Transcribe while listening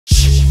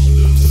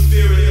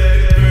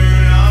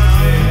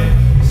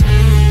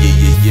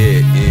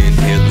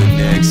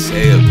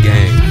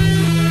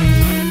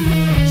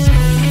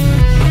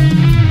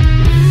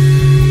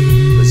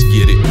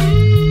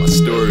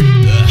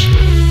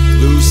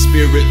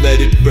let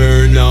it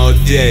burn all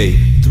day.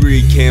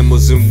 3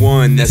 camels in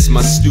one, that's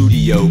my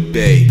studio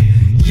bay.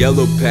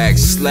 Yellow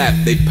packs slap,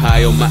 they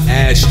pile my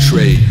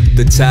ashtray.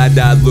 The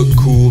tie-dye look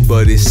cool,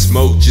 but it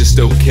smoke just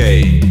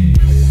okay.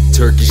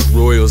 Turkish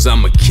Royals,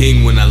 I'm a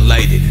king when I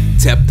light it.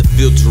 Tap the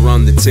filter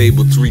on the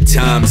table 3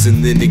 times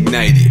and then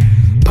ignite it.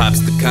 Pops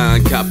the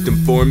con copped him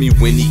for me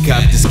when he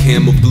copped his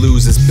Camel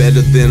Blues. It's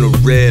better than a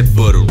red,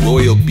 but a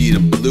Royal beat a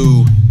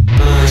blue.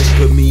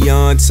 Put me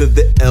on to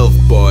the elf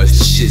bars,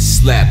 shit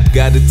slap.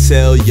 Gotta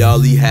tell y'all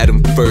he had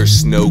him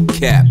first, no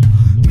cap.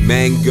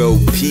 Mango,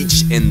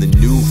 peach, and the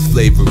new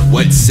flavor,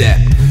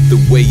 WhatsApp. The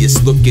way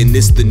it's looking,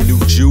 it's the new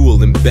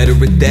jewel, and better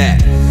at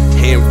that.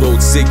 Hand-rolled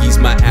Ziggy's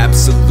my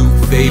absolute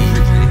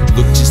favorite.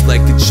 Look just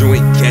like a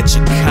joint, catch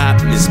a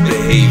cop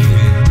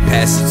misbehaving.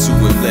 Pass it to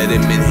him, let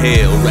him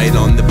inhale right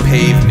on the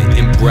pavement.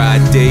 In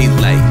broad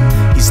daylight,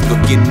 he's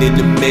looking in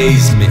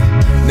amazement.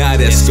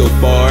 Not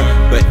Escobar,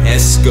 but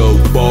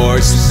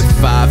Escobars. It's a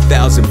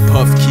 5,000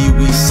 puff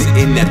kiwi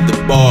sitting at the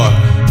bar.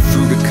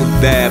 Fruit of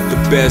collab,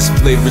 the best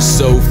flavor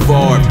so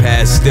far.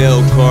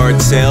 Pastel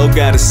cartel,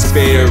 got a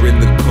spare in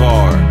the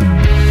car.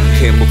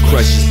 Camel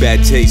Crush's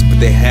bad taste, but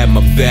they had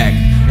my back.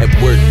 At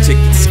work,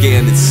 ticket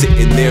scanning,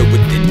 sitting there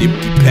with the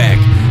nippy pack.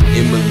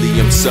 Emily,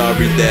 I'm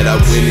sorry that I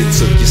went and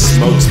took your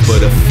smokes,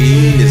 but a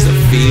fiend is a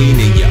fiend,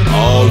 and you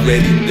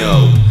already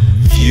know.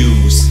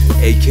 Fuse,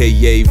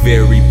 aka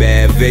very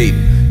bad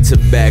vape.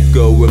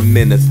 Tobacco or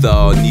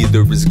menthol,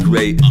 neither is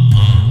great.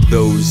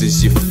 Those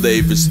is your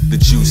flavors, the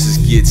juices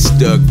get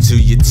stuck to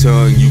your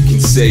tongue, you can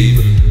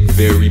savor.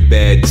 Very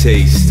bad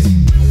taste.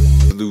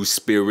 Blue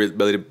spirit,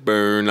 let it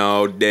burn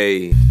all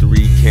day.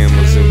 3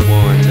 camels in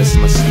one, that's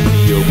my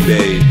studio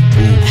bay.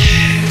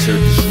 Ooh.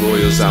 Turkish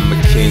Royals, I'm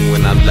a king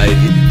when I light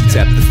it.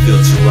 Tap the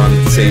filter on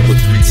the table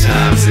 3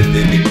 times and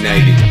then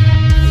ignite it.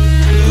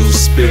 Blue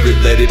spirit,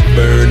 let it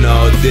burn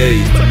all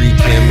day. 3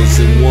 camels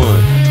in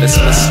one, that's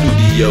my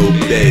studio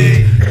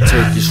bay.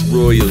 Turkish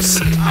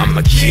Royals, I'm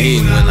a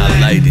king when I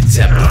light it.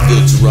 Tap the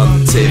filter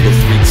on the table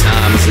 3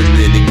 times and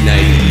then